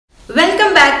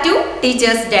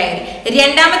Teachers diary.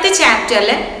 രണ്ടാമത്തെ ചാപ്റ്ററിൽ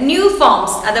new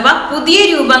forms അഥവാ പുതിയ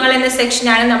രൂപങ്ങൾ എന്ന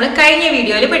സെക്ഷനാണ് നമ്മൾ കഴിഞ്ഞ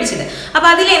വീഡിയോയിൽ പഠിച്ചത്. അപ്പൊ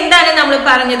അതിൽ എന്താണ് നമ്മൾ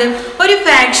പറഞ്ഞത്? ഒരു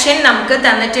ഫ്രാക്ഷൻ നമുക്ക്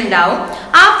തന്നിട്ടുണ്ടാവും.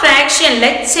 ആ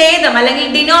ഫ്രാക്ഷനിലെ ഛേദം അല്ലെങ്കിൽ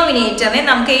ഡിനോമിനേറ്ററിനെ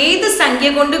നമുക്ക് ഏത് സംഖ്യ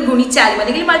കൊണ്ട് ഗുണിച്ചാലും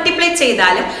അല്ലെങ്കിൽ മൾട്ടിപ്ലൈ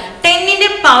ചെയ്താലും 10ന്റെ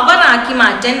പവർ ആക്കി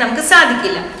മാറ്റാൻ നമുക്ക്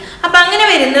സാധിക്കില്ല. അപ്പൊ അങ്ങനെ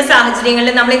വരുന്ന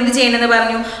സാഹചര്യങ്ങളിൽ നമ്മൾ എന്ത് ചെയ്യണമെന്ന്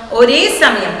പറഞ്ഞു? ഒരേ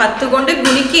സമയം 10 കൊണ്ട്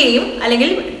ഗുണിക്കുകയും അല്ലെങ്കിൽ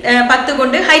 10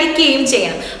 കൊണ്ട് ഹരിക്കുകയും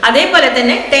ചെയ്യണം. അതേപോലെ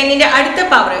തന്നെ 10ന്റെ അടുത്ത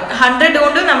പവർ 100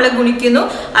 കൊണ്ട് നമ്മൾ ഗുണിക്കുന്നു,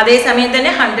 അതേസമയം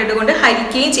തന്നെ 100 കൊണ്ട്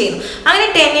ഹരിക്കുകയും ചെയ്യുന്നു. അങ്ങനെ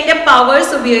 10ന്റെ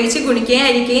പവേഴ്സ് ഉപയോഗിച്ച് ഗുണിക്കുകയും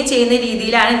ഹരിക്കുകയും ചെയ്യുന്ന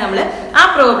രീതിയിലാണ് നമ്മൾ ആ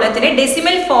പ്രോബ്ലത്തിനെ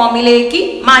ഡെസിമൽ ഫോമിലേക്ക്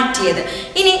മാറ്റിയത്.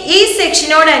 ഇനി ഈ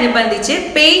സെക്ഷനോടനുബന്ധിച്ച്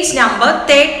പേജ് നമ്പർ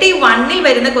 31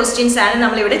 വരുന്ന ക്വസ്റ്റ്യൻസ് ആണ്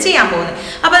നമ്മൾ ഇവിടെ ചെയ്യാൻ പോകുന്നത്.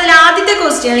 അപ്പൊ അതിൽ ആദ്യത്തെ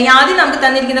ക്വസ്റ്റ്യൻ, ആദ്യം നമുക്ക്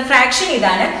തന്നിരിക്കുന്ന ഫ്രാക്ഷൻ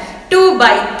ഇതാണ്,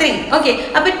 2/3. ഓക്കെ,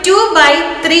 അപ്പൊ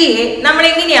 2/3 നമ്മൾ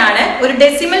എങ്ങനെയാണ് ഒരു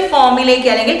ഡെസിമൽ ഫോമിലേക്ക്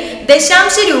അല്ലെങ്കിൽ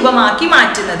ദശാംശ രൂപമാക്കി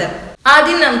മാറ്റുന്നത്?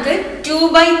 ആദ്യം നമുക്ക്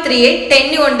 2/3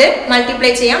 10 കൊണ്ട്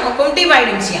മൾട്ടിപ്ലൈ ചെയ്യാം, ഒപ്പം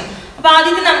ഡിവൈഡും ചെയ്യാം. അപ്പൊ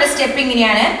ആദ്യത്തെ നമ്മുടെ സ്റ്റെപ്പ്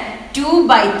ഇങ്ങനെയാണ്,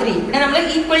 2/3 ഇവിടെ നമ്മൾ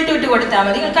ഈക്വൽ ടു ഇട്ട് കൊടുത്താൽ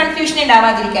മതി, കൺഫ്യൂഷൻ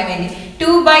ഉണ്ടാവാതിരിക്കാൻ വേണ്ടി.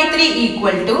 2/3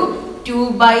 equal to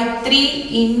 2/3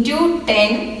 into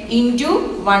 10 into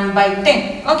 1/10.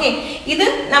 Okay, ഇത്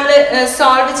നമ്മൾ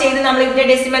സോൾവ് ചെയ്ത് നമ്മൾ ഇതിന്റെ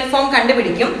ഡെസിമൽ ഫോം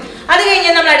കണ്ടുപിടിക്കും. അത്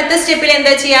കഴിഞ്ഞാൽ നമ്മൾ അടുത്ത സ്റ്റെപ്പിൽ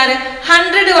എന്താ ചെയ്യാറ്?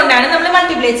 100 കൊണ്ടാണ് നമ്മൾ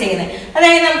മൾട്ടിപ്ലൈ ചെയ്യുന്നത്.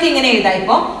 അതായത് നമുക്ക് ഇങ്ങനെ എഴുതാം,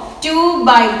 ഇപ്പോ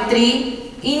 2/3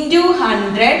 into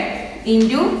 100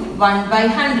 into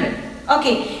 1/100.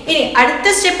 ഓക്കെ, ഇനി അടുത്ത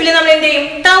സ്റ്റെപ്പിൽ നമ്മൾ എന്ത് ചെയ്യും?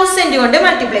 1000 കൊണ്ട്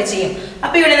മൾട്ടിപ്ലൈ ചെയ്യും.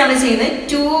 അപ്പൊ ഇവിടെ നമ്മൾ ചെയ്യുന്നത്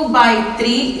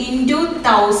 2/3 into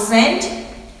 1000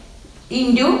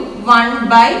 into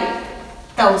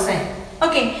 1/1000.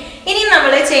 ഓക്കെ, ഇനി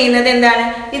നമ്മൾ ചെയ്യുന്നത് എന്താണ്?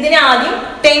 ഇതിനെ ആദ്യം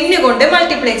 10 കൊണ്ട്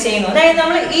മൾട്ടിപ്ലൈ ചെയ്യുന്നു. അതായത്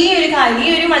നമ്മൾ ഈ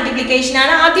ഒരു മൾട്ടിപ്ലിക്കേഷൻ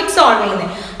ആണ് ആദ്യം സോൾവ് ചെയ്യുന്നത്.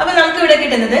 അപ്പൊ നമുക്ക് ഇവിടെ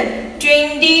കിട്ടുന്നത്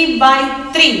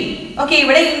 20/3. ഓക്കെ,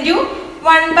 ഇവിടെ ഇൻറ്റു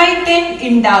 1/10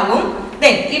 ഉണ്ടാകും.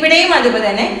 ദെൻ ഇവിടെയും അതുപോലെ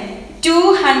തന്നെ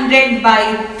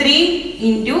 200/3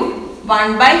 into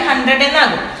 1/100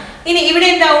 എന്നാകും. ഇനി ഇവിടെ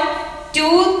എന്താവും?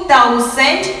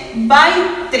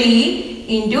 2000/3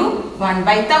 into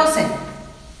 1/1000.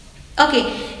 ഓക്കെ,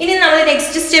 ഇനി നമ്മൾ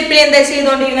നെക്സ്റ്റ് സ്റ്റെപ്പിൽ എന്താ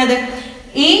ചെയ്തുകൊണ്ടിരുന്നത്?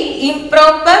 ഈ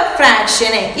ഇംപ്രോപ്പർ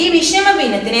ഫ്രാക്ഷനെ, ഈ വിഷമ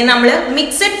ഭിന്നത്തിനെ നമ്മൾ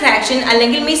മിക്സഡ് ഫ്രാക്ഷൻ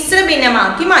അല്ലെങ്കിൽ മിശ്ര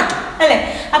ഭിന്നമാക്കി മാറ്റും, അല്ലെ?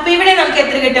 അപ്പൊ ഇവിടെ നമുക്ക്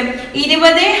എത്ര കിട്ടും?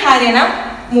 20/3.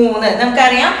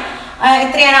 നമുക്കറിയാം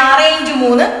എത്രയാണ്? 6 into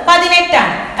 3 18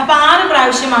 ആണ്. അപ്പൊ 6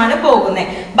 പ്രാവശ്യമാണ് പോകുന്നത്.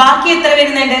 ബാക്കി എത്ര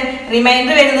വരുന്നുണ്ട്?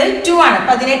 റിമൈൻഡർ വരുന്നത് 2 ആണ്.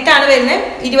 18 ആണ് വരുന്നത്.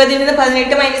 20ൽ നിന്ന്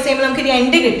 18 മൈനസ് ചെയ്യുമ്പോൾ നമുക്ക്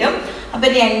 2 കിട്ടും. അപ്പൊ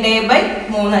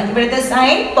 2/3. ഇവിടുത്തെ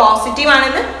സൈൻ പോസിറ്റീവ്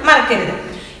ആണെന്ന് മറക്കരുത്.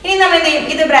 ഇനി നമ്മൾ എന്ത് ചെയ്യും?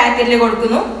 ഇത് ബ്രാക്കറ്റിൽ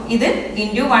കൊടുക്കുന്നു, ഇത്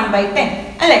ഇൻറ്റു 1/10,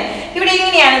 അല്ലെ? ഇവിടെ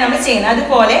ഇങ്ങനെയാണ് നമ്മൾ ചെയ്യുന്നത്.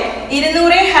 അതുപോലെ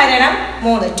 200/3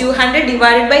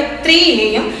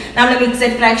 200/3യെയും നമ്മൾ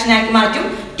മിക്സഡ് ഫ്രാക്ഷൻ ആക്കി മാറ്റും.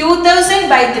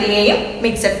 2000/3യെയും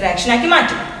മിക്സഡ് ഫ്രാക്ഷൻ ആക്കി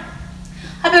മാറ്റും.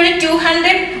 അപ്പൊ ഇവിടെ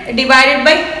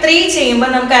 200/3 ചെയ്യുമ്പോൾ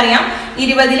നമുക്കറിയാം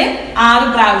 20ൽ 6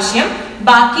 പ്രാവശ്യം,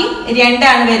 ബാക്കി 2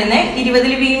 ആണ് വരുന്നത്.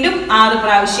 20ൽ വീണ്ടും 6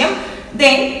 പ്രാവശ്യം,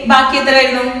 ദെൻ ബാക്കി എത്ര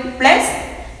വരുന്നു? പ്ലസ്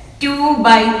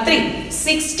 2/3.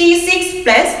 66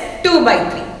 പ്ലസ്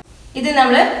 2/3. ഇത്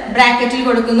നമ്മൾ ബ്രാക്കറ്റിൽ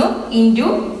കൊടുക്കുന്നു, ഇൻറ്റു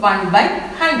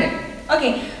 1/100. ഓക്കെ,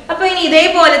 അപ്പൊ ഇനി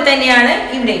ഇതേപോലെ തന്നെയാണ്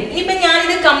ഇവിടെ. ഇനിയിപ്പോ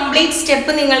ഞാനിത് കംപ്ലീറ്റ്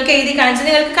സ്റ്റെപ്പ് നിങ്ങൾക്ക് എഴുതി കാണിച്ചത്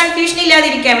നിങ്ങൾക്ക് കൺഫ്യൂഷൻ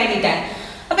ഇല്ലാതിരിക്കാൻ വേണ്ടിയിട്ടാണ്.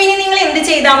 അപ്പൊ ഇനി നിങ്ങൾ എന്ത്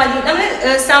ചെയ്താൽ മതി? നമ്മൾ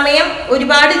സമയം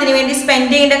ഒരുപാട് ഇതിനു വേണ്ടി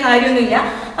സ്പെൻഡ് ചെയ്യേണ്ട കാര്യമൊന്നുമില്ല.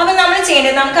 അപ്പൊ നമ്മൾ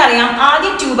ചെയ്യേണ്ടത് നമുക്കറിയാം,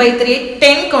 ആദ്യം 2/3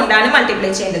 10 കൊണ്ടാണ് മൾട്ടിപ്ലൈ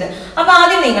ചെയ്യേണ്ടത്. അപ്പൊ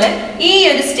ആദ്യം നിങ്ങൾ ഈ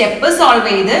ഒരു സ്റ്റെപ്പ് സോൾവ്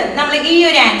ചെയ്ത് നമ്മൾ ഈ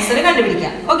ഒരു ആൻസർ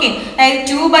കണ്ടുപിടിക്കാം. ഓക്കെ, അതായത്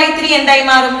 2/3 എന്തായി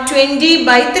മാറും?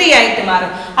 20/3 ആയിട്ട്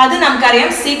മാറും. അത് നമുക്കറിയാം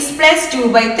 6 +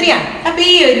 2/3 ആണ്. അപ്പൊ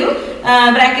ഈ ഒരു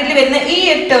ബ്രാക്കറ്റിൽ വരുന്ന ഈ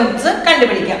ടേംസ്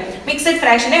കണ്ടുപിടിക്കാം, മിക്സഡ്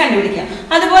ഫ്രാക്ഷനെ കണ്ടുപിടിക്കാം.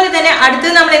 അതുപോലെ തന്നെ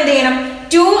അടുത്തത് നമ്മൾ എന്ത് ചെയ്യണം?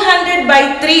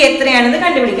 200/3 എത്രയാണെന്ന്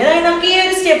കണ്ടുപിടിക്കുക. അതായത് നമുക്ക് ഈ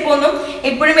ഒരു സ്റ്റെപ്പ് ഒന്നും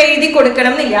എപ്പോഴും എഴുതി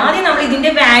കൊടുക്കണം എന്നില്ല. ആദ്യം നമ്മൾ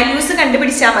ഇതിന്റെ വാല്യൂസ്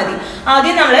കണ്ടുപിടിച്ചാൽ മതി.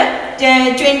 ആദ്യം നമ്മൾ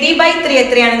 20/3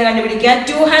 എത്രയാണെന്ന് കണ്ടുപിടിക്കുക,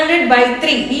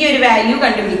 200/3 ഈ ഒരു വാല്യൂ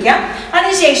കണ്ടുപിടിക്കുക.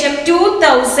 അതിനുശേഷം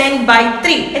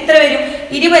 2000/3 എത്ര വരും?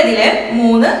 20ൽ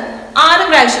 3 6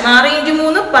 പ്രാവശ്യം, 6 into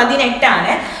 3 18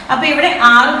 ആണ്. അപ്പൊ ഇവിടെ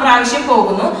 6 പ്രാവശ്യം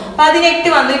പോകുന്നു, 18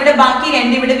 വന്നു. ഇവിടെ ബാക്കി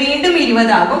 2, ഇവിടെ വീണ്ടും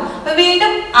 20 ആകും. അപ്പൊ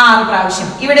വീണ്ടും 6 പ്രാവശ്യം,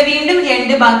 ഇവിടെ വീണ്ടും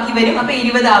 2 ബാക്കി വരും. അപ്പൊ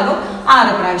 20 ആകും.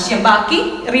 6 പ്രാവശ്യം, ബാക്കി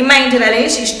റിമൈൻഡർ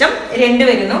അല്ലെങ്കിൽ ശിഷ്ടം 2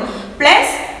 വരുന്നു,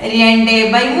 പ്ലസ്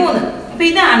 2/3. അപ്പൊ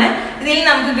ഇതാണ് ഇതിൽ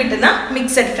നമുക്ക് കിട്ടുന്ന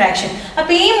മിക്സഡ് ഫ്രാക്ഷൻ.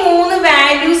 അപ്പൊ ഈ 3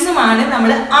 വാല്യൂസുമാണ്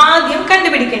നമ്മൾ ആദ്യം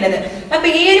കണ്ടുപിടിക്കേണ്ടത്. അപ്പൊ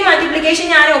ഈ ഒരു മൾട്ടിപ്ലിക്കേഷൻ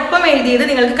ഞാൻ ഒപ്പം എഴുതിയത്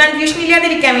നിങ്ങൾക്ക് കൺഫ്യൂഷൻ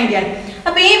ഇല്ലാതിരിക്കാൻ വേണ്ടിയാണ്.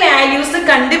 അപ്പൊ ഈ വാല്യൂസ്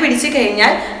കണ്ടുപിടിച്ച്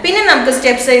കഴിഞ്ഞാൽ പിന്നെ നമുക്ക്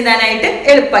സ്റ്റെപ്സ് എഴുതാനായിട്ട്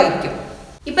എളുപ്പമായിരിക്കും.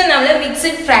 ഇപ്പൊ നമ്മൾ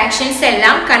മിക്സഡ് ഫ്രാക്ഷൻസ്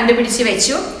എല്ലാം കണ്ടുപിടിച്ച്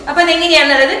വെച്ചു. അപ്പൊ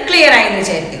അതെങ്ങനെയാണെന്നുള്ളത് ക്ലിയർ ആയെന്ന്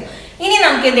വിചാരിക്കും. ഇനി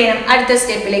നമുക്ക് എന്ത് ചെയ്യണം, അടുത്ത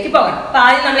സ്റ്റെപ്പിലേക്ക് പോകണം. അപ്പൊ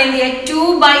ആദ്യം നമ്മൾ എന്ത് ചെയ്യാം,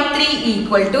 2/3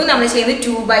 ഈക്വൽ ടു നമ്മൾ ചെയ്യുന്നത്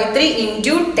 2/3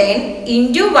 ഇൻറ്റു 10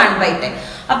 ഇൻറ്റു 1/10.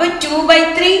 അപ്പൊ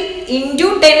 2/3 ഇൻറ്റു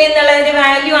 10 എന്നുള്ളതിന്റെ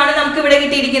വാല്യൂ ആണ് നമുക്ക് ഇവിടെ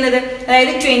കിട്ടിയിരിക്കുന്നത്.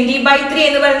 അതായത് 20/3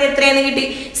 എന്ന് പറയുന്നത് എത്രയെന്ന് കിട്ടി,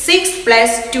 6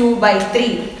 പ്ലസ്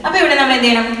 2/3. അപ്പൊ ഇവിടെ നമ്മൾ എന്ത്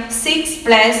ചെയ്യണം, 6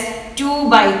 പ്ലസ്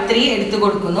 2/3 എടുത്തു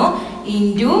കൊടുക്കുന്നു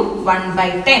ഇൻറ്റു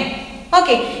 1/10.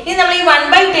 ഓക്കെ, ഇനി നമ്മൾ ഈ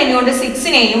 1/10 കൊണ്ട്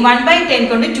 6നെയും 1/10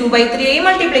 കൊണ്ട് 2/3യെയും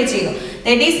മൾട്ടിപ്ലൈ ചെയ്യുന്നു.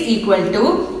 ദാറ്റ് ഈസ് ഈക്വൽ ടു,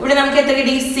 ഇവിടെ നമുക്ക് എത്ര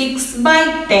കിട്ടി,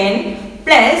 6/10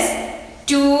 പ്ലസ്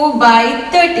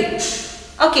 2/30.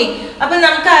 ഓക്കെ, അപ്പൊ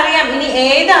നമുക്കറിയാം ഇനി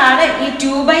ഏതാണ് ഈ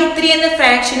 2/3 എന്ന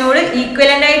ഫ്രാക്ഷനോട്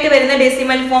ഈക്വലന്റ് ആയിട്ട് വരുന്ന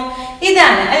ഡെസിമൽ ഫോം,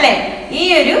 ഇതാണ് അല്ലെ. ഈ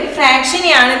ഒരു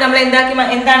ഫ്രാക്ഷനെയാണ് നമ്മൾ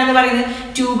എന്താണെന്ന് പറയുന്നത്,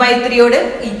 2/3യോട്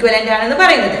ഈക്വലന്റ് ആണെന്ന്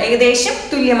പറയുന്നത്, ഏകദേശം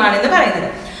തുല്യമാണെന്ന് പറയുന്നത്.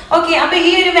 ഓക്കെ, അപ്പൊ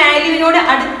ഈ ഒരു വാല്യൂവിനോട്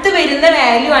അടുത്ത് വരുന്ന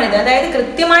വാല്യൂ ആണിത്. അതായത്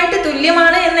കൃത്യമായിട്ട്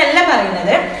തുല്യമാണ് എന്നല്ല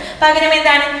പറയുന്നത്, പകരം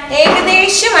എന്താണ്,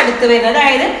 ഏകദേശം അടുത്ത് വരുന്നത്.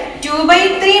 അതായത്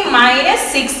 2/3 മൈനസ്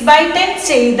 6/10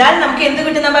 ചെയ്താൽ നമുക്ക് എന്ത്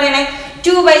കിട്ടുന്ന പറയണേ,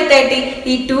 2/30.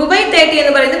 ഈ 2/30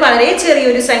 എന്ന് പറയുന്നത് വളരെ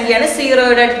ചെറിയൊരു സംഖ്യയാണ്,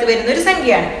 0യോട് അടുത്ത് വരുന്ന ഒരു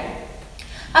സംഖ്യയാണ്.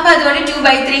 അപ്പൊ അതുകൊണ്ട്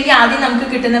 2/3 ആദ്യം നമുക്ക്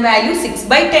കിട്ടുന്ന വാല്യൂ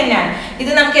 6/10 ആണ്.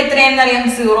 ഇത് നമുക്ക് എത്രയാണെന്ന് അറിയാം,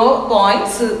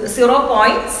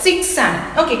 0.6 ആണ്.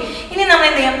 ഓക്കെ, ഇനി നമ്മൾ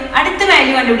എന്ത് ചെയ്യാം, അടുത്ത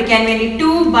വാല്യൂ കണ്ടുപിടിക്കാൻ വേണ്ടി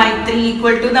 2/3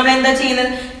 ഈക്വൽ ടു നമ്മൾ എന്താ ചെയ്യുന്നത്,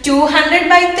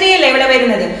 200/3 അല്ലേ ഇവിടെ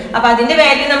വരുന്നത്. അപ്പൊ അതിന്റെ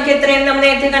വാല്യൂ നമുക്ക് എത്രയാണ്, നമ്മൾ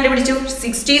നേരത്തെ കണ്ടുപിടിച്ചു,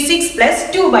 66 പ്ലസ്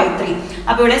 2/3.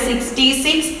 അപ്പൊ ഇവിടെ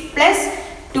 66 പ്ലസ്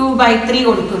 2/3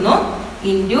 കൊടുക്കുന്നു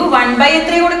ഇൻറ്റു 1/,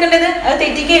 എത്ര കൊടുക്കേണ്ടത്, അത്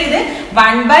തെറ്റിക്കരുത്,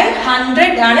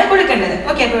 1/100 ആണ് കൊടുക്കേണ്ടത്.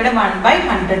 ഓക്കെ, അപ്പൊ ഇവിടെ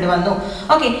 1/100 വന്നു.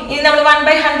 ഓക്കെ, ഇനി നമ്മൾ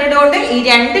 1/100 കൊണ്ട് ഈ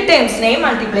രണ്ട് ടേംസിനെയും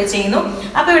മൾട്ടിപ്ലൈ ചെയ്യുന്നു.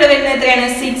 അപ്പൊ ഇവിടെ വരുന്നത് എത്രയാണ്,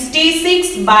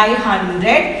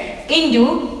 66/100 ഇൻറ്റു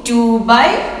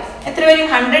 2/, എത്ര വരും,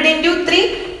 100 ഇൻറ്റു 3,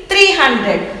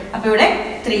 300. അപ്പൊ ഇവിടെ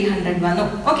 300 വന്നു.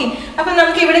 ഓക്കെ, അപ്പൊ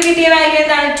നമുക്ക് ഇവിടെ കിട്ടിയ വാല്യൂ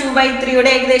എന്താണ്, 2/3യുടെ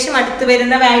ഏകദേശം അടുത്ത്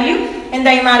വരുന്ന വാല്യൂ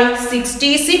എന്തായി മാറി,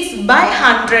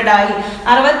 66/100 ആയി.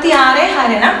 66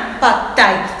 ഹരണം 10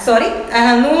 ആയി, സോറി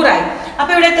 100 ആയി. അപ്പൊ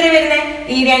ഇവിടെ എത്ര വരുന്നത്,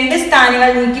 ഈ രണ്ട് സ്ഥാനങ്ങൾ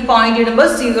നീക്കി പോയിന്റ് ഇടുമ്പോൾ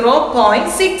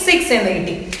 0.66 എന്ന്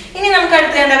കിട്ടി. ഇനി നമുക്ക്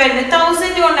അടുത്ത എന്താ വരുന്നത്,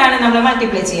 1000 കൊണ്ടാണ് നമ്മൾ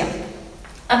മൾട്ടിപ്ലൈ ചെയ്യാം.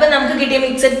 അപ്പൊ നമുക്ക് കിട്ടിയ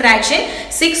മിക്സഡ് ഫ്രാക്ഷൻ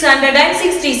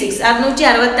 666,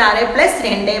 666 പ്ലസ്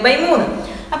 2/3.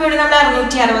 അപ്പൊ ഇവിടെ നമ്മൾ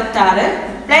 666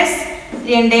 പ്ലസ്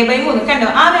 2/3 കണ്ടോ.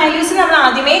 ആ വാല്യൂസ് നമ്മൾ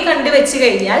ആദ്യമേ കണ്ടുവെച്ച്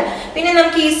കഴിഞ്ഞാൽ പിന്നെ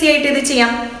നമുക്ക് ഈസി ആയിട്ട് ഇത്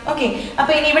ചെയ്യാം. ഓക്കെ,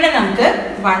 അപ്പൊ ഇനി ഇവിടെ നമുക്ക്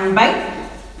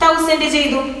 1/1000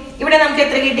 ചെയ്തു. ഇവിടെ നമുക്ക്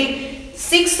എത്ര കിട്ടി,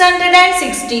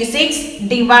 666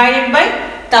 ഡിവൈഡഡ് ബൈ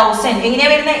 1000. എങ്ങനെയാ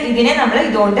വരുന്നത്, ഇതിനെ നമ്മൾ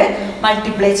ഇതുകൊണ്ട്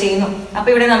മൾട്ടിപ്ലൈ ചെയ്യുന്നു. അപ്പൊ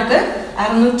ഇവിടെ നമുക്ക്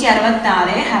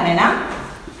 666 ഹരണം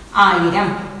 1000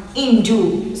 ഇൻറ്റു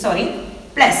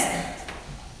പ്ലസ്,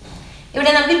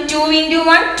 ഇവിടെ നമുക്ക് 2 ഇൻറ്റു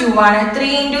 1 2 ആണ്,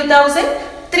 3 ഇൻറ്റു 1000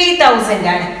 3000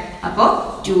 ആണ്. അപ്പോ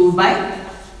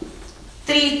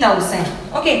 2/3000.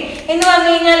 ഓക്കെ, എന്ന്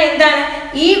പറഞ്ഞു കഴിഞ്ഞാൽ എന്താണ്,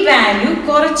 ഈ വാല്യൂ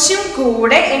കുറച്ചും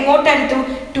കൂടെ എങ്ങോട്ട് അടുത്തു,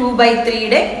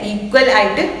 2/3യുടെ ഈക്വൽ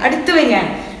ആയിട്ട് അടുത്ത്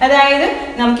വരികയാണ്. അതായത്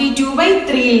നമുക്ക് ഈ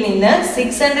 2/3യിൽ നിന്ന്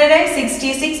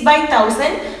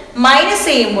 666/1000 മൈനസ്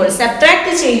ചെയ്യുമ്പോൾ,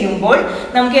 സബ്ട്രാക്ട് ചെയ്യുമ്പോൾ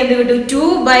നമുക്ക് എന്ത് കിട്ടും,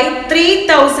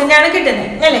 2/3000 ആണ് കിട്ടുന്നത്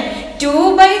അല്ലെ.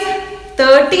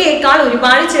 2/30യേക്കാൾ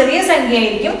ഒരുപാട് ചെറിയ സംഖ്യ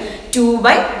ആയിരിക്കും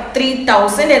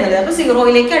 2/3000 എന്നുള്ളത്. അപ്പൊ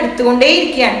 0യിലേക്ക് അടുത്തുകൊണ്ടേ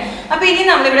ഇരിക്കുകയാണ്. അപ്പൊ ഇനി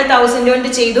നമ്മളിവിടെ 1000 കൊണ്ട്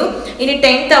ചെയ്തു, ഇനി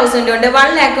 10,000 കൊണ്ട്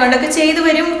 1 lakh കൊണ്ടൊക്കെ ചെയ്തു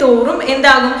വരും തോറും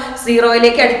എന്താകും,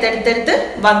 0യിലേക്ക് അടുത്തടുത്തടുത്ത്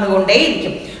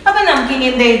വന്നുകൊണ്ടേയിരിക്കും. അപ്പൊ നമുക്ക് ഇനി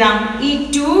എന്ത് എഴുതാം, ഈ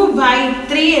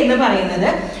 2/3 എന്ന് പറയുന്നത്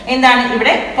എന്താണ്,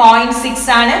 ഇവിടെ 0.6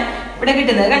 ആണ് ഇവിടെ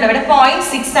കിട്ടുന്നത്. കണ്ടോ, ഇവിടെ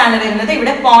 0.6 ആണ് വരുന്നത്,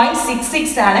 ഇവിടെ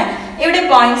 0.66 ആണ്, ഇവിടെ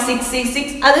 0.666.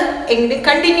 അത് എങ്ങനെ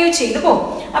കണ്ടിന്യൂ ചെയ്തു പോകും.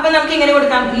 അപ്പൊ നമുക്ക് ഇങ്ങനെ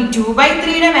കൊടുക്കാം, ഈ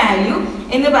 2/3യുടെ വാല്യൂ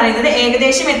എന്ന് പറയുന്നത്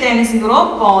ഏകദേശം എത്രയാണ്,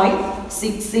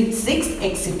 0.666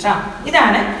 എക്സെട്ര.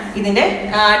 ഇതാണ് ഇതിന്റെ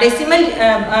ഡെസിമൽ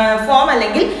ഫോം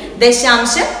അല്ലെങ്കിൽ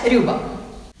ദശാംശ രൂപം.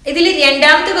 ഇതിൽ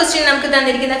രണ്ടാമത്തെ ക്വസ്റ്റ്യൻ നമുക്ക്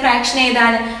തന്നിരിക്കുന്ന ഫ്രാക്ഷൻ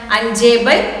ഏതാണ്,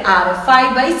 5/6,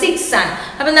 5/6 ആണ്.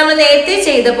 അപ്പൊ നമ്മൾ നേരത്തെ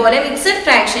ചെയ്ത പോലെ മിക്സഡ്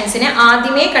ഫ്രാക്ഷൻസിനെ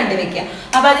ആദ്യമേ കണ്ടുവെക്കുക.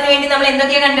 അപ്പൊ അതിനുവേണ്ടി നമ്മൾ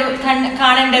എന്തൊക്കെയാണ്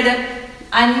കാണേണ്ടത്,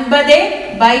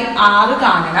 50/6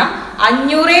 കാണണം,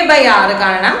 500/6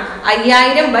 കാണണം,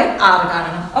 5000/6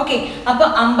 കാണണം. ഓക്കെ, അപ്പൊ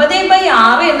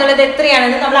 50/6 എന്നുള്ളത്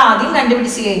എത്രയാണെന്ന് നമ്മൾ ആദ്യം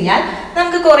കണ്ടുപിടിച്ചു കഴിഞ്ഞാൽ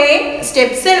നമുക്ക് കുറെ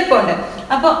സ്റ്റെപ്സ് എളുപ്പമുണ്ട്.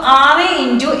 അപ്പൊ 6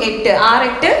 ഇൻറ്റു 8, 6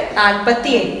 8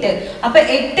 48. അപ്പൊ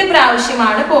 8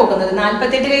 പ്രാവശ്യമാണ് പോകുന്നത്.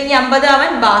 48 കഴിഞ്ഞ് 50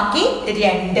 ആവാൻ ബാക്കി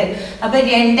 2. അപ്പൊ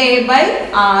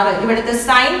 2/6, ഇവിടുത്തെ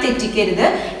സൈൻ തെറ്റിക്കരുത്,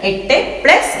 8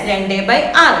 പ്ലസ്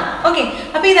 2/6. ഓക്കെ,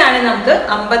 അപ്പൊ ഇതാണ് നമുക്ക്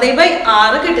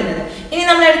 50/6 കിട്ടുന്നത്. ഇനി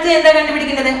നമ്മൾ അടുത്ത് എന്താ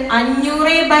കണ്ടുപിടിക്കുന്നത്,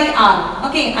 500/6.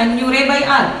 ഓക്കെ,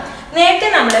 500/6. നേരത്തെ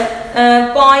നമ്മൾ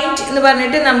പോയിന്റ് എന്ന്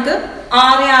പറഞ്ഞിട്ട് നമുക്ക്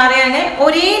 6 6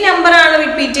 ഒരേ നമ്പർ ആണ്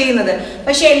റിപ്പീറ്റ് ചെയ്യുന്നത്.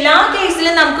 പക്ഷെ എല്ലാ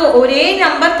കേസിലും നമുക്ക് ഒരേ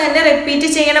നമ്പർ തന്നെ റിപ്പീറ്റ്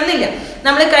ചെയ്യണം എന്നില്ല.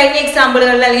 നമ്മൾ കഴിഞ്ഞ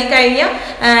എക്സാമ്പിളുകളിൽ അല്ലെങ്കിൽ കഴിഞ്ഞ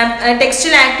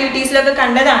ടെക്സ്റ്റൽ ആക്ടിവിറ്റീസിലൊക്കെ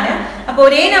കണ്ടതാണ്. അപ്പോൾ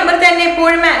ഒരേ നമ്പർ തന്നെ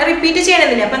എപ്പോഴും റിപ്പീറ്റ്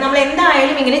ചെയ്യണമെന്നില്ല. അപ്പം നമ്മൾ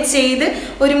എന്തായാലും ഇങ്ങനെ ചെയ്ത്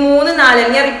ഒരു 3 4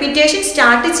 അല്ലെങ്കിൽ റിപ്പീറ്റേഷൻ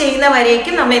സ്റ്റാർട്ട്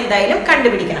ചെയ്യുന്നവരേക്കും നമ്മൾ എന്തായാലും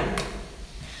കണ്ടുപിടിക്കണം.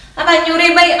 അപ്പൊ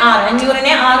 500/6,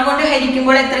 500നെ 6 കൊണ്ട്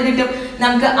ഹരിക്കുമ്പോൾ എത്ര കിട്ടും?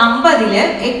 നമുക്ക് 50-ല്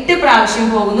 8 പ്രാവശ്യം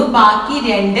പോകുന്നു, ബാക്കി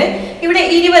 2, ഇവിടെ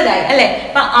 20 ആയി അല്ലെ.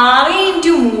 അപ്പൊ 6 ×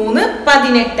 3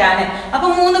 18 ആണ്. അപ്പൊ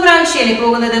 3 പ്രാവശ്യമല്ലേ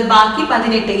പോകുന്നത്, ബാക്കി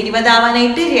 18, 20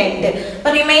 ആവാനായിട്ട് 2. അപ്പൊ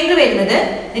റിമൈൻഡർ വരുന്നത്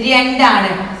 2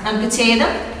 ആണ്. നമുക്ക്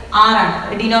ഛേദം 6 ആണ്,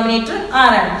 ഡിനോമിനേറ്റർ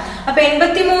 6 ആണ്. അപ്പൊ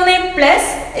 83 +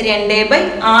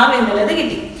 2/6 എന്നുള്ളത്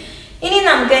കിട്ടി. ഇനി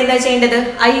നമുക്ക് എന്താ ചെയ്യേണ്ടത്?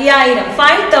 5000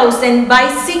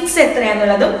 5000/6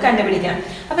 എത്രയാന്നുള്ളതും കണ്ടുപിടിക്കണം.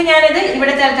 അപ്പൊ ഞാനത്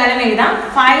ഇവിടെ തൽക്കാലം എഴുതാം.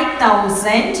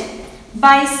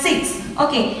 5000/6.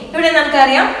 ഓക്കെ, ഇവിടെ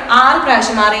നമുക്കറിയാം 6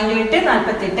 പ്രാവശ്യം, 6 × 8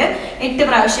 48, 8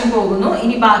 പ്രാവശ്യം പോകുന്നു.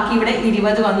 ഇനി ബാക്കി ഇവിടെ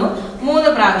 20 വന്നു. 3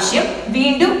 പ്രാവശ്യം,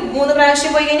 വീണ്ടും 3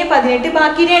 പ്രാവശ്യം പോയി കഴിഞ്ഞാൽ 18,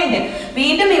 ബാക്കി 2,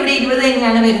 വീണ്ടും ഇവിടെ 20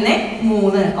 തന്നെയാണ് വരുന്നത്,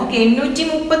 3. ഓക്കെ,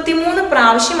 833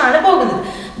 പ്രാവശ്യമാണ് പോകുന്നത്.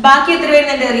 ബാക്കി എത്ര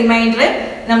വരുന്നുണ്ട്? റിമൈൻഡർ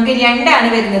നമുക്ക് 2 ആണ്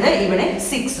വരുന്നത്, ഇവിടെ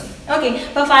 6. ഓക്കെ,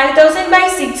 അപ്പൊ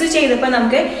 5000/6 ചെയ്തപ്പോൾ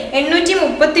നമുക്ക്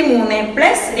 833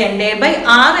 +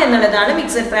 2/6 എന്നുള്ളതാണ്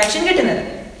മിക്സഡ് ഫ്രാക്ഷൻ കിട്ടുന്നത്,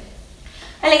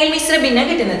 അല്ലെങ്കിൽ മിശ്ര ഭിന്നം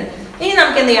കിട്ടുന്നത്. ഇനി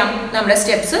നമുക്ക് എന്ത് ചെയ്യാം? നമ്മുടെ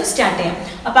സ്റ്റെപ്സ് സ്റ്റാർട്ട് ചെയ്യാം.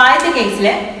 അപ്പൊ ആദ്യത്തെ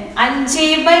കേസില്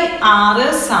 5/6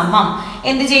 സമം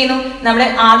എന്ത് ചെയ്യുന്നു? നമ്മുടെ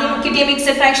ആദ്യം കിട്ടിയ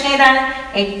മിക്സഡ് ഫ്രാക്ഷൻ ഏതാണ്?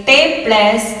 8 +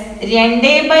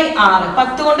 2/6,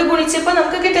 10 കൊണ്ട് ഗുണിച്ചപ്പോൾ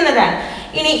നമുക്ക് കിട്ടുന്നതാണ്.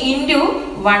 ഇനി ഇൻറ്റു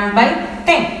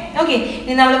 1/10. ഓക്കെ,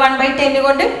 ഇനി നമ്മൾ 1/10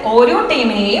 കൊണ്ട് ഓരോ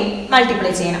ടൈമിനെയും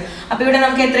മൾട്ടിപ്ലൈ ചെയ്യണം. അപ്പൊ ഇവിടെ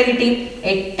നമുക്ക് എത്ര കിട്ടി?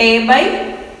 8/10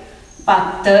 +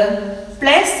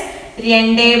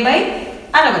 2/60.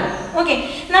 ഓക്കെ,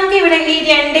 നമുക്ക് ഇവിടെ ഈ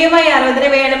 2/60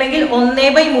 വേണമെങ്കിൽ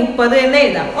 1/30 എന്ന്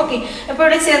എഴുതാം. ഓക്കെ, അപ്പൊ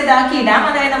ഇവിടെ ചെറുതാക്കി ഇടാം.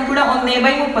 അതായത് നമുക്കിവിടെ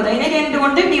 1/30, അതിനെ 2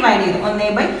 കൊണ്ട് ഡിവൈഡ് ചെയ്തു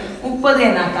 1/30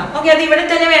 എന്നാക്കാം. ഓക്കെ, അത് ഇവിടെ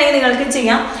തന്നെ വേണമെങ്കിൽ നിങ്ങൾക്ക്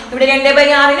ചെയ്യാം. ഇവിടെ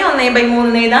 2/6ന്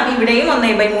 1/3 എഴുതാം, ഇവിടെയും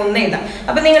 1/3 എഴുതാം.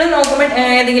 അപ്പൊ നിങ്ങൾ നോക്കുമ്പോൾ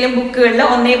ഏതെങ്കിലും ബുക്കുകളിൽ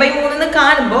 1/3 എന്ന്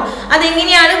കാണുമ്പോൾ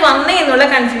അതെങ്ങനെയാണ് വന്നത് എന്നുള്ള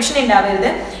കൺഫ്യൂഷൻ ഉണ്ടാവരുത്.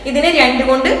 ഇതിനെ 2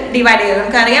 കൊണ്ട് ഡിവൈഡ് ചെയ്തു.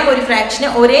 നമുക്കറിയാം ഒരു ഫ്രാക്ഷനെ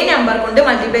ഒരേ നമ്പർ കൊണ്ട്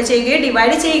മൾട്ടിപ്ലൈ ചെയ്യുകയോ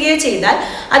ഡിവൈഡ് ചെയ്യുകയോ ചെയ്താൽ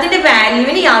അതിന്റെ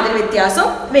വാല്യൂവിന് യാതൊരു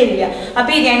വ്യത്യാസവും വരില്ല. അപ്പൊ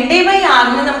ഈ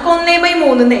 2/6ന് നമുക്ക്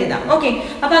 1/3 എന്ന് എഴുതാം. ഓക്കെ,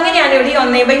 അപ്പൊ അങ്ങനെയാണ് ഇവിടെ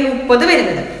 1/30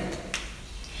 വരുന്നത്.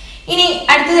 ഇനി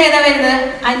അടുത്തത് ഏതാ വരുന്നത്?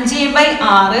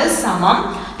 5/6 സമം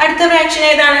അടുത്ത ഫ്രാക്ഷൻ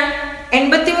ഏതാണ്?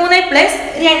 83 +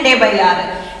 2/6.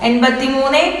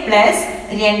 83 +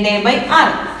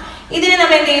 2/6. ഇതിനെ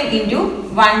നമ്മൾ എന്ത് ചെയ്യും? ഇൻറ്റു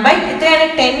 1/ എത്രയാണ്?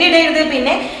 10 ഇടരുത്.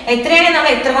 പിന്നെ എത്രയാണ് നമ്മൾ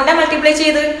എത്ര കൊണ്ടാണ് മൾട്ടിപ്ലൈ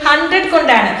ചെയ്തത്? 100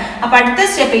 കൊണ്ടാണ്. അപ്പൊ അടുത്ത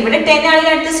സ്റ്റെപ്പ് ഇവിടെ 10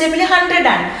 ആണെങ്കിൽ അടുത്ത സ്റ്റെപ്പിൽ 100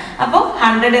 ആണ്. അപ്പോൾ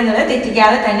 100 എന്നുള്ളത്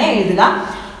തെറ്റിക്കാതെ തന്നെ എഴുതുക.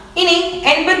 ഇനി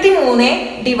 83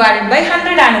 /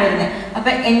 100 ആണ് വരുന്നത്. അപ്പൊ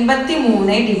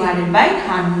 83 /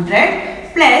 100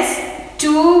 +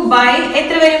 2/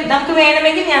 എത്ര വരും? നമുക്ക്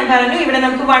വേണമെങ്കിൽ ഞാൻ പറഞ്ഞു ഇവിടെ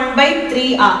നമുക്ക് 1/3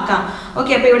 ആക്കാം.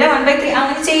 ഓക്കെ, അപ്പൊ ഇവിടെ 1/3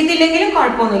 അങ്ങനെ ചെയ്തില്ലെങ്കിലും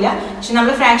കുഴപ്പമൊന്നുമില്ല. പക്ഷെ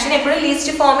നമ്മൾ ഫ്രാക്ഷൻ എപ്പോഴും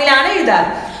ലീസ്റ്റ് ഫോമിലാണ് എഴുതാറ്.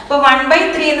 അപ്പൊ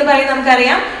 1/3 എന്ന് പറയുന്നത്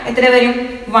നമുക്കറിയാം എത്ര വരും?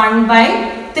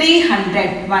 1/300.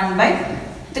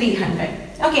 1/300.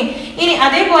 ഓക്കെ, ഇനി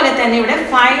അതേപോലെ തന്നെ ഇവിടെ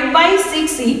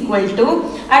 5/6 =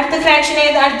 അടുത്ത ഫ്രാക്ഷൻ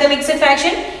ഏത്? അടുത്ത മിക്സഡ്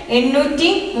ഫ്രാക്ഷൻ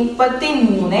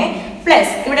 833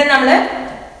 പ്ലസ് ഇവിടെ നമ്മൾ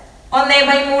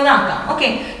 1/3 ആക്കാം. ഓക്കെ,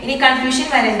 ഇനി കൺഫ്യൂഷൻ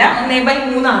വരണ്ട,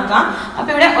 1/3 ആക്കാം. അപ്പൊ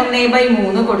ഇവിടെ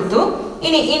 1/3 കൊടുത്തു.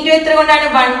 ഇനി ഇൻറ്റു എത്ര കൊണ്ടാണ്?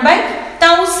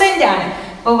 1/1000 ആണ്.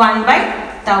 അപ്പൊ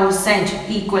 1/1000 =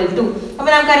 അപ്പൊ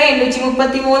നമുക്കറിയാം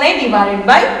 833 /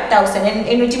 1000.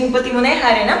 833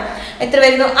 ഹരണം എത്ര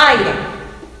വരുന്നു? 1000.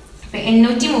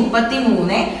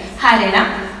 833 ഹരണം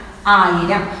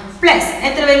 1000 പ്ലസ്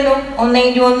എത്ര വരുന്നു? 1 ×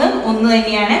 1 1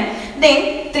 തന്നെയാണ്. ദെൻ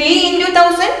 3 ×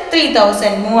 1000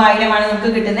 3000, 3000 ആണ് നമുക്ക്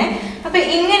കിട്ടുന്നത്. അപ്പൊ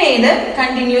ഇങ്ങനെ ഇത്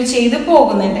കണ്ടിന്യൂ ചെയ്ത്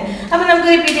പോകുന്നുണ്ട്. അപ്പൊ നമുക്ക്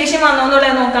റിപ്പീറ്റേഷൻ വന്നോ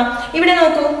എന്നുള്ളത് നോക്കാം. ഇവിടെ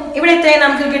നോക്കൂ, ഇവിടെ എത്രയാണ്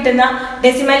നമുക്ക് കിട്ടുന്ന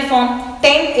ഡെസിമൽ ഫോം?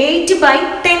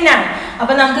 8/10 ആണ്.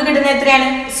 അപ്പൊ നമുക്ക് കിട്ടുന്ന എത്രയാണ്?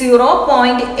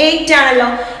 0.8 ആണല്ലോ.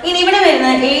 ഇനി ഇവിടെ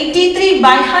വരുന്നത്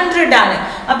 83/100 ആണ്.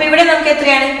 അപ്പൊ ഇവിടെ നമുക്ക്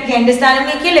എത്രയാണ്? 2 സ്ഥാനം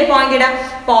നീക്കിയല്ലേ പോയിന്റ് ഇടാം.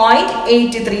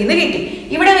 0.83 എന്ന് കിട്ടി.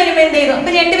 ഇവിടെ വരുമ്പോൾ എന്ത് ചെയ്തു? അപ്പൊ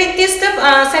 2 വ്യത്യസ്ത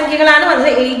സംഖ്യകളാണ്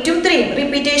വന്നത്, 8ഉം 3ഉം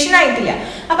റിപ്പീറ്റേഷൻ ആയിട്ടില്ല.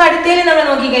 അപ്പൊ അടുത്തേല് നമ്മൾ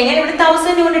നോക്കിക്കഴിഞ്ഞാൽ ഇവിടെ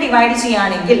 1000 കൊണ്ട് ഡിവൈഡ്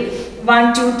ചെയ്യുകയാണെങ്കിൽ 1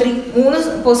 2 3 3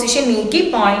 പൊസിഷൻ നീക്കി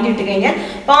പോയിന്റ് ഇട്ട് കഴിഞ്ഞാൽ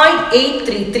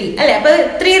 0.833 അല്ലെ. അപ്പൊ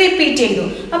 3 റിപ്പീറ്റ് ചെയ്തു.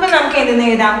 അപ്പൊ നമുക്ക് എന്തെന്ന്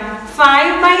എഴുതാം?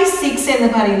 5/6 എന്ന്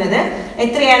പറയുന്നത്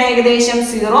എത്രയാണ്? ഏകദേശം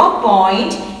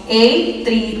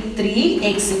 0.833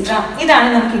 എക്സെട്ര. ഇതാണ്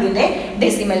നമുക്ക് ഇതിന്റെ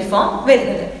ഡെസിമൽ ഫോം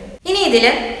വരുന്നത്. ഇനി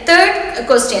ഇതില് തേർഡ്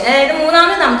ക്വസ്റ്റ്യൻ, അതായത്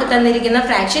മൂന്നാമത് നമുക്ക് തന്നിരിക്കുന്ന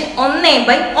ഫ്രാക്ഷൻ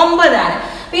 1/9 ആണ്.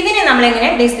 അപ്പോൾ ഇതിനെ നമ്മൾ എങ്ങനെ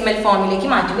ഡെസിമൽ ഫോമിലേക്ക്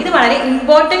മാറ്റും? ഇത് വളരെ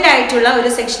ഇമ്പോർട്ടൻ്റ് ആയിട്ടുള്ള ഒരു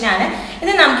സെക്ഷനാണ്.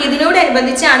 ഇത് നമുക്ക്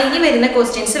ഇതിനോടനുബന്ധിച്ചാണ് ഇനി വരുന്ന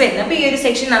ക്വസ്റ്റ്യൻസ് വരുന്നത്. അപ്പോൾ ഈ ഒരു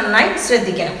സെക്ഷൻ നന്നായി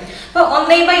ശ്രദ്ധിക്കണം. അപ്പോൾ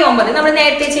 1/9 നമ്മൾ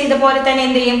നേരത്തെ ചെയ്ത പോലെ തന്നെ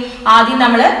എന്ത് ചെയ്യും? ആദ്യം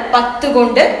നമ്മൾ 10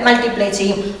 കൊണ്ട് മൾട്ടിപ്ലൈ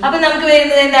ചെയ്യും. അപ്പോൾ നമുക്ക്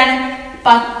വരുന്നത് എന്താണ്?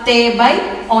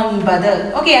 10/9.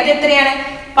 ഓക്കെ, അത് എത്രയാണ്?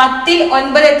 10ൽ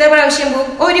 9 എത്ര പ്രാവശ്യം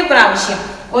പോകും?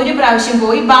 ഒരു പ്രാവശ്യം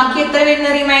പോയി. ബാക്കി എത്ര വരുന്ന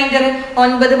റിമൈൻഡർ?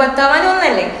 9 10 ആവാൻ 1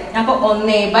 അല്ലേ? അപ്പൊ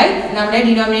 1/, നമ്മുടെ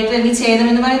ഡിനോമിനേറ്റർ എന്ത് ഛേദം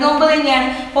എന്ന് പറയുന്നത് 9 തന്നെയാണ്.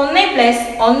 1 +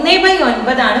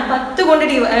 1/9 ആണ് 10 കൊണ്ട്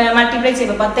മൾട്ടിപ്ലൈ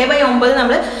ചെയ്യുമ്പോൾ 10/9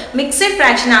 നമ്മൾ മിക്സഡ്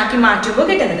ഫ്രാക്ഷൻ ആക്കി മാറ്റുമ്പോൾ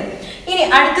കിട്ടുന്നത്. ഇനി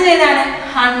അടുത്തത് ഏതാണ്?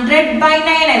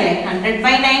 100/9 അല്ലേ?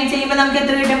 100/9 ചെയ്യുമ്പോൾ നമുക്ക്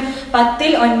എത്ര കിട്ടും?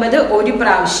 10ൽ 9 ഒരു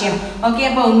പ്രാവശ്യം. ഓക്കെ,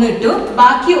 അപ്പൊ 1 ഇട്ടു.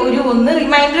 ബാക്കി ഒരു 1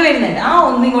 റിമൈൻഡർ വരുന്നുണ്ട്. ആ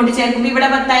 1 ഇങ്ങോട്ട് ചേർക്കുമ്പോൾ ഇവിടെ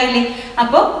 10 ആയില്ലേ?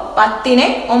 അപ്പൊ 10നെ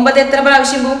 9 എത്ര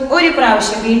പ്രാവശ്യം പോകും? ഒരു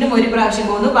പ്രാവശ്യം. വീണ്ടും ഒരു പ്രാവശ്യം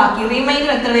പോകുന്നു. ബാക്കി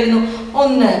റിമൈൻഡർ എത്ര വരുന്നു?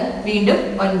 1. വീണ്ടും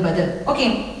 9. ഓക്കെ,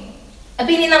 അപ്പൊ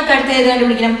ഇനി നമുക്ക് അടുത്ത ഏത്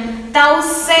കണ്ടുപിടിക്കണം?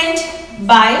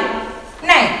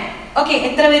 1000/9. ഓക്കെ,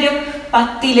 എത്ര വരും?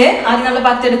 10ല് ആദ്യം നമ്മൾ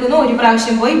 10 എടുക്കുന്നു, ഒരു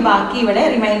പ്രാവശ്യം പോയി. ബാക്കി ഇവിടെ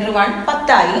റിമൈൻഡർ 1 10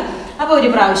 ആയി. അപ്പൊ ഒരു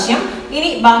പ്രാവശ്യം. ഇനി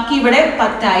ബാക്കി ഇവിടെ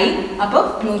 10 ആയി. അപ്പൊ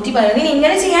 111. ഇനി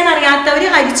ഇങ്ങനെ ചെയ്യാൻ അറിയാത്തവർ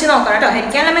ഹരിച്ചു നോക്കണം കേട്ടോ.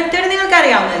 ഹരിക്കാനുള്ള മെത്തേഡ് നിങ്ങൾക്ക്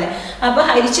അറിയാവുന്നതല്ലേ? അപ്പൊ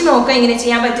ഹരിച്ചു നോക്കുക. ഇങ്ങനെ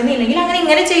ചെയ്യാൻ പറ്റുന്നില്ലെങ്കിൽ അങ്ങനെ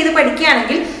ഇങ്ങനെ ചെയ്ത്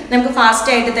പഠിക്കുകയാണെങ്കിൽ നമുക്ക് ഫാസ്റ്റ്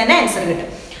ആയിട്ട് തന്നെ ആൻസർ കിട്ടും.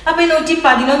 അപ്പൊ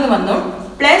 111 വന്നു.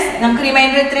 പ്ലസ് നമുക്ക്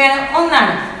റിമൈൻഡർ എത്രയാണ്? 1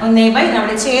 ആണ്. 1/,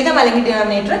 നമ്മുടെ ഛേദം അല്ലെങ്കിൽ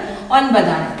ഡിനോമിനേറ്റർ 9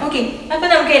 ആണ്. ഓക്കെ, അപ്പൊ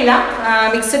നമുക്ക് എല്ലാ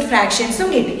മിക്സഡ് ഫ്രാക്ഷൻസും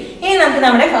കിട്ടി. ഇനി നമുക്ക്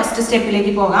നമ്മുടെ ഫസ്റ്റ്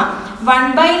സ്റ്റെപ്പിലേക്ക് പോകാം.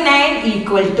 1/9 =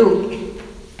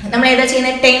 നമ്മൾ ഏതാ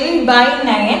ചെയ്യുന്നത്?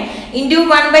 10/9 ×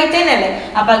 1/10 അല്ലേ?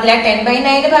 അപ്പൊ അതിലെ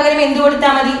 10/9 പകരം എന്ത്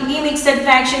കൊടുത്താൽ മതി? ഈ മിക്സഡ്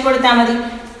ഫ്രാക്ഷൻ കൊടുത്താൽ മതി.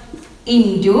 ×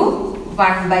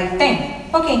 1/10.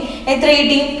 ഓക്കെ, എത്ര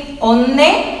കിട്ടി? 1 ×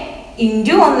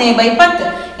 1/10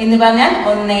 എന്ന് പറഞ്ഞാൽ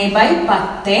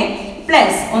 1/10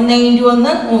 പ്ലസ് 1 ×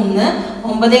 1 1,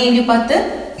 9 × 10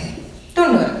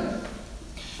 90.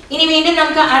 ഇനി വീണ്ടും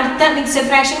നമുക്ക് അടുത്ത മിക്സഡ്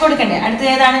ഫ്രാക്ഷൻ കൊടുക്കണ്ടേ? അടുത്ത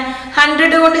ഏതാണ്?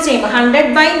 100 കൊണ്ട് ചെയ്യുമ്പോൾ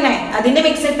 100/9 അതിന്റെ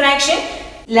മിക്സഡ് ഫ്രാക്ഷൻ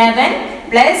 11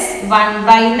 +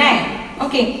 1/9.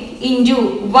 ഓക്കെ, ×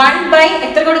 1/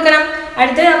 എത്ര കൊടുക്കണം?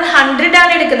 അടുത്തത് നമ്മൾ 100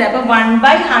 ആണ് എടുക്കുന്നത്. അപ്പൊ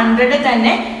 1/100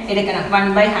 തന്നെ എടുക്കണം.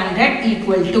 1/100 =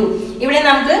 ഇവിടെ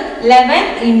നമുക്ക് 11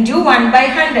 ×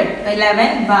 1/100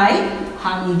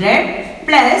 11/100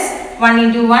 പ്ലസ് 1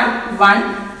 × 1 1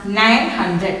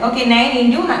 900. ഓക്കെ, 9 ×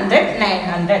 100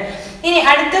 900. ഇനി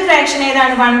അടുത്ത ഫ്രാക്ഷൻ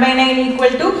ഏതാണ്? 1/9 =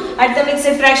 അടുത്ത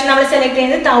മിക്സഡ് ഫ്രാക്ഷൻ നമ്മൾ സെലക്ട്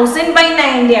ചെയ്യുന്നത്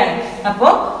 1000/9 ആണ്. അപ്പോ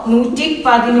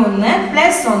 111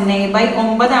 പ്ലസ്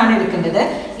 1/9 ആണ് എടുക്കേണ്ടത്.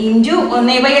 ×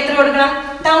 1/, എത്ര കൊടുക്കണം?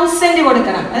 1000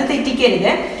 കൊടുക്കണം. അത്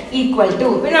തെറ്റിക്കരുത്. =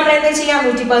 പിന്നെ നമ്മൾ എന്താ ചെയ്യാം?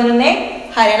 111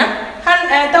 ഹരണം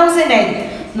 1000 ആയിരിക്കും.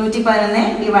 111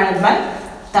 /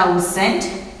 1000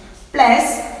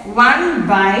 പ്ലസ്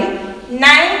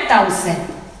 1/9000.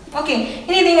 ഓക്കെ,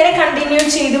 ഇനി ഇതിങ്ങനെ കണ്ടിന്യൂ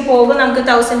ചെയ്തു പോകും. നമുക്ക്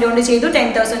 1000 കൊണ്ട് ചെയ്തു,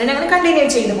 10,000 അങ്ങനെ കണ്ടിന്യൂ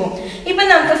ചെയ്തു പോകും. ഇപ്പൊ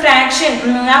നമുക്ക് ഫ്രാക്ഷൻ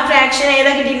ആ ഫ്രാക്ഷൻ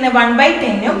ഏതാ കിട്ടിയിരുന്നത്?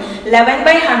 1/10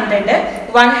 11/100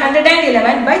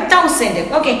 111/1000.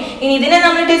 ഓക്കെ, ഇനി ഇതിനെ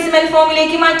നമ്മൾ ഡെസിമൽ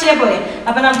ഫോമിലേക്ക് മാറ്റിയാൽ പോരെ?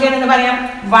 അപ്പൊ നമുക്ക് എന്ന് പറയാം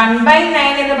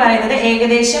 1/9 എന്ന് പറയുന്നത്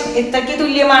ഏകദേശം എത്രയ്ക്ക്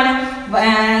തുല്യമാണ്?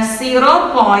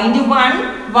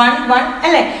 0.111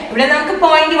 അല്ലെ? ഇവിടെ നമുക്ക്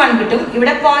 0.1 കിട്ടും,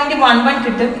 ഇവിടെ 0.11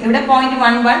 കിട്ടും, ഇവിടെ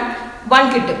 0.111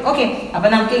 കിട്ടും. ഓക്കെ, അപ്പൊ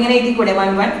നമുക്ക് ഇങ്ങനെ എഴുതിക്കൂടെ?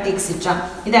 11 എക്സെട്ര.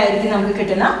 ഇതായിരിക്കും നമുക്ക്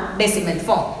കിട്ടുന്ന ഡെസിമൽ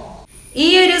ഫോം. ഈ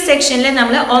ഒരു സെക്ഷനിൽ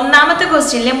നമ്മൾ ഒന്നാമത്തെ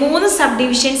ക്വസ്റ്റ്യനിലെ 3 സബ്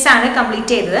ഡിവിഷൻസ് ആണ്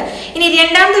കംപ്ലീറ്റ് ചെയ്തത്. ഇനി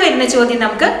രണ്ടാമത് വരുന്ന ചോദ്യം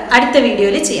നമുക്ക് അടുത്ത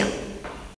വീഡിയോയിൽ ചെയ്യാം.